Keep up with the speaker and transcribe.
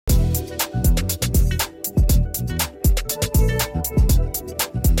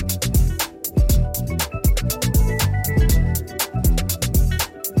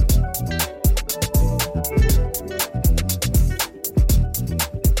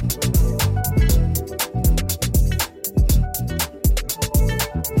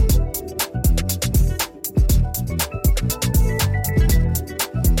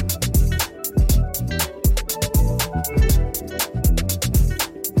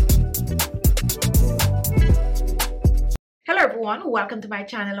everyone, welcome to my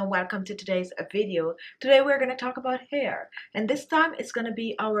channel and welcome to today's video. Today we're going to talk about hair, and this time it's going to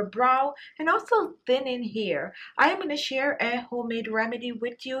be our brow and also thinning hair. I am going to share a homemade remedy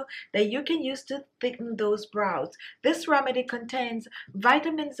with you that you can use to thicken those brows. This remedy contains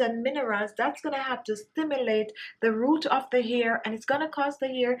vitamins and minerals that's going to have to stimulate the root of the hair, and it's going to cause the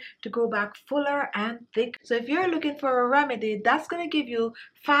hair to go back fuller and thick. So if you're looking for a remedy that's going to give you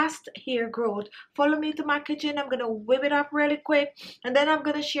fast hair growth, follow me to my kitchen. I'm going to whip it up really quick, and then I'm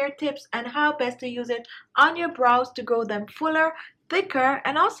going to share tips on how best to use it on your brows to grow them fuller, thicker,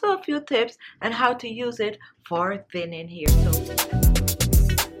 and also a few tips on how to use it for thinning hair.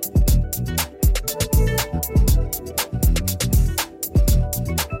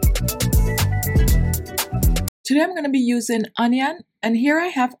 Today I'm going to be using onion, and here I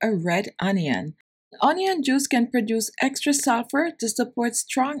have a red onion. Onion juice can produce extra sulfur to support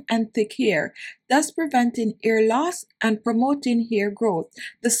strong and thick hair, thus preventing hair loss and promoting hair growth.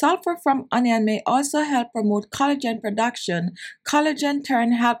 The sulfur from onion may also help promote collagen production. Collagen in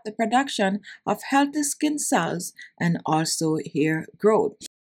turn help the production of healthy skin cells and also hair growth.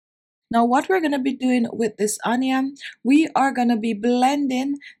 Now what we're going to be doing with this onion, we are going to be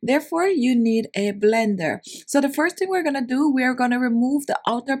blending, therefore you need a blender. So the first thing we're going to do, we're going to remove the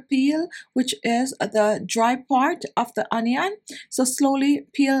outer peel, which is the dry part of the onion. So slowly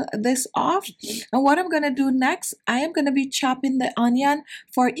peel this off. And what I'm going to do next, I am going to be chopping the onion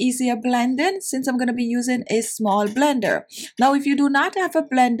for easier blending, since I'm going to be using a small blender. Now if you do not have a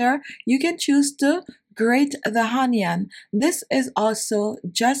blender, you can choose to grate the onion. This is also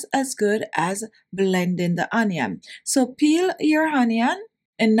just as good as blending the onion. So peel your onion,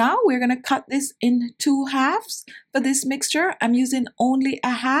 and now we're going to cut this in two halves. For this mixture, I'm using only a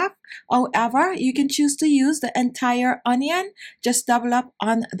half. However, you can choose to use the entire onion. Just double up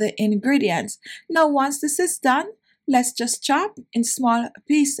on the ingredients. Now once this is done, let's just chop in small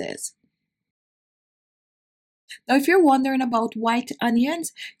pieces. Now, if you're wondering about white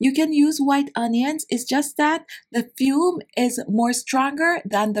onions, you can use white onions. It's just that the fume is more stronger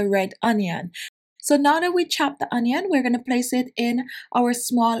than the red onion. So now that we chop the onion, we're going to place it in our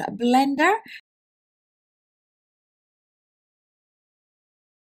small blender.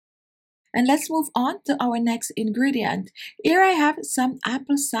 And let's move on to our next ingredient. Here I have some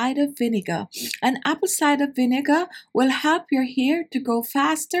apple cider vinegar. And apple cider vinegar will help your hair to grow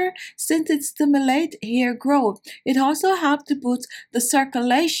faster, since it stimulates hair growth. It also helps to boost the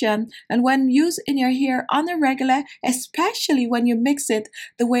circulation, and when used in your hair on a regular, especially when you mix it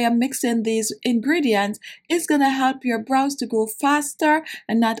the way I'm mixing these ingredients, it's going to help your brows to grow faster,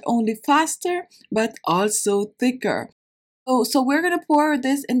 and not only faster but also thicker. So we're going to pour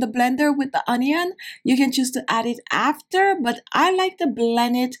this in the blender with the onion. You can choose to add it after, but I like to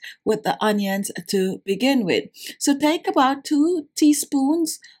blend it with the onions to begin with. So take about 2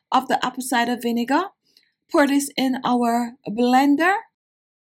 teaspoons of the apple cider vinegar. Pour this in our blender.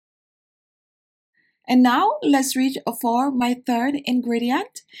 And now let's reach for my third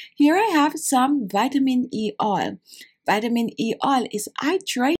ingredient. Here I have some vitamin E oil. Vitamin E oil is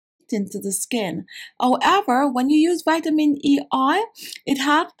hydrating into the skin. However, when you use vitamin E oil, it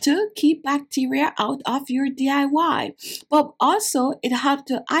helps to keep bacteria out of your DIY, but also it helps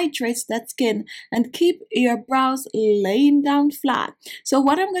to hydrate that skin and keep your brows laying down flat. So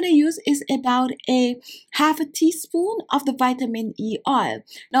what I'm going to use is about a half a teaspoon of the vitamin E oil.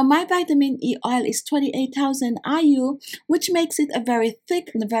 Now my vitamin E oil is 28,000 IU, which makes it a very thick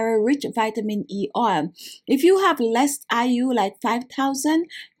and very rich vitamin E oil. If you have less IU, like 5,000,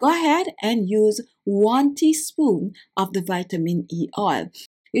 go ahead and use 1 teaspoon of the vitamin E oil.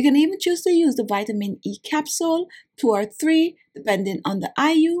 You can even choose to use the vitamin E capsule, 2 or 3, depending on the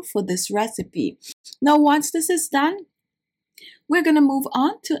IU for this recipe. Now once this is done, we're going to move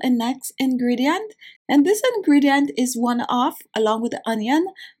on to a next ingredient, and this ingredient is one of, along with the onion,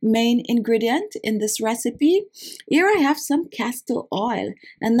 main ingredient in this recipe. Here I have some castor oil,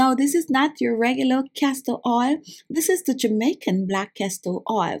 and now this is not your regular castor oil. This is the Jamaican black castor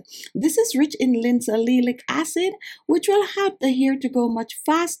oil. This is rich in linolenic acid, which will help the hair to grow much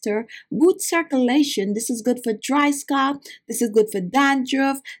faster, boost circulation. This is good for dry scalp. This is good for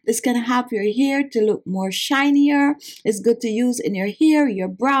dandruff. This can help your hair to look more shinier. It's good to use in your hair, your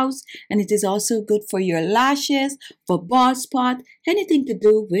brows, and it is also good for your lashes, for bald spot, anything to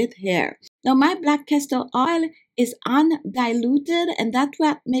do with hair. Now my black castor oil is undiluted, and that's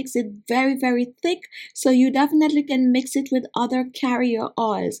what makes it very, very thick, so you definitely can mix it with other carrier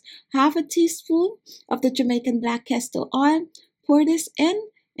oils. Half a teaspoon of the Jamaican black castor oil, pour this in,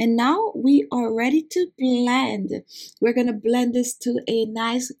 and now we are ready to blend. We're going to blend this to a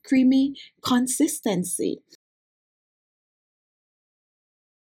nice creamy consistency.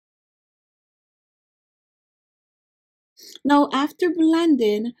 Now, after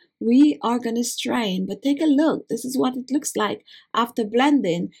blending, we are going to strain, but take a look. This is what it looks like after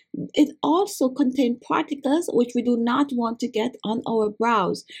blending. It also contains particles which we do not want to get on our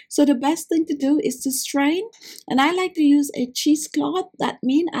brows. So the best thing to do is to strain. And I like to use a cheesecloth. That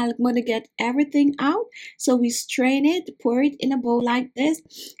means I'm going to get everything out. So we strain it, pour it in a bowl like this.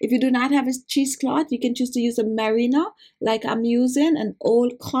 If you do not have a cheesecloth, you can choose to use a merino like I'm using. An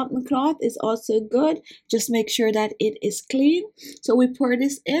old cotton cloth is also good. Just make sure that it is clean. So we pour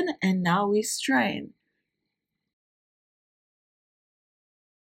this in and now we strain.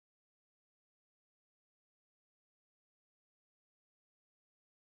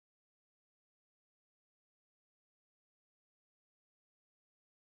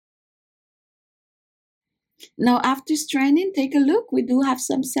 Now after straining, take a look. We do have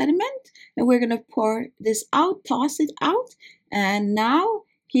some sediment and we're going to pour this out, toss it out. And now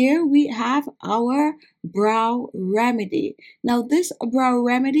here we have our brow remedy. Now this brow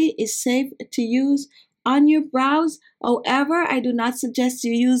remedy is safe to use on your brows. However, I do not suggest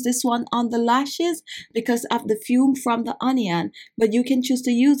you use this one on the lashes because of the fume from the onion, but you can choose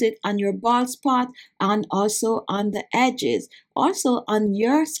to use it on your bald spot and also on the edges, also on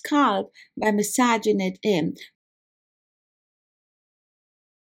your scalp by massaging it in.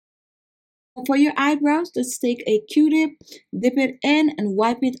 For your eyebrows, just take a Q-tip, dip it in, and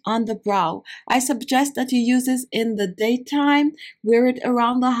wipe it on the brow. I suggest that you use this in the daytime, wear it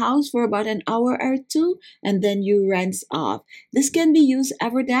around the house for about an hour or two, and then you rinse off. This can be used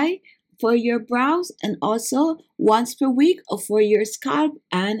every day for your brows and also once per week for your scalp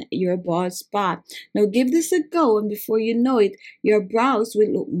and your bald spot. Now give this a go, and before you know it, your brows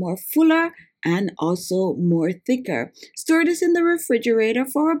will look more fuller and also more thicker. Store this in the refrigerator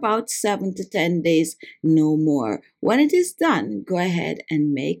for about 7 to 10 days, no more. When it is done, go ahead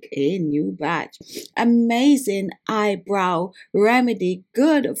and make a new batch. Amazing eyebrow remedy,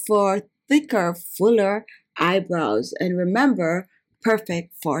 good for thicker, fuller eyebrows. And remember,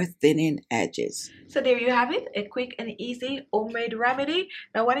 perfect for thinning edges. So there you have it, a quick and easy homemade remedy.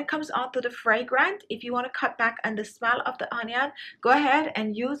 Now when it comes on to the fragrance, if you want to cut back on the smell of the onion, go ahead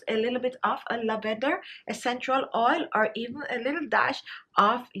and use a little bit of a lavender essential oil or even a little dash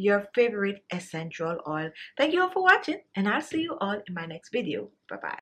of your favorite essential oil. Thank you all for watching, and I'll see you all in my next video. Bye bye.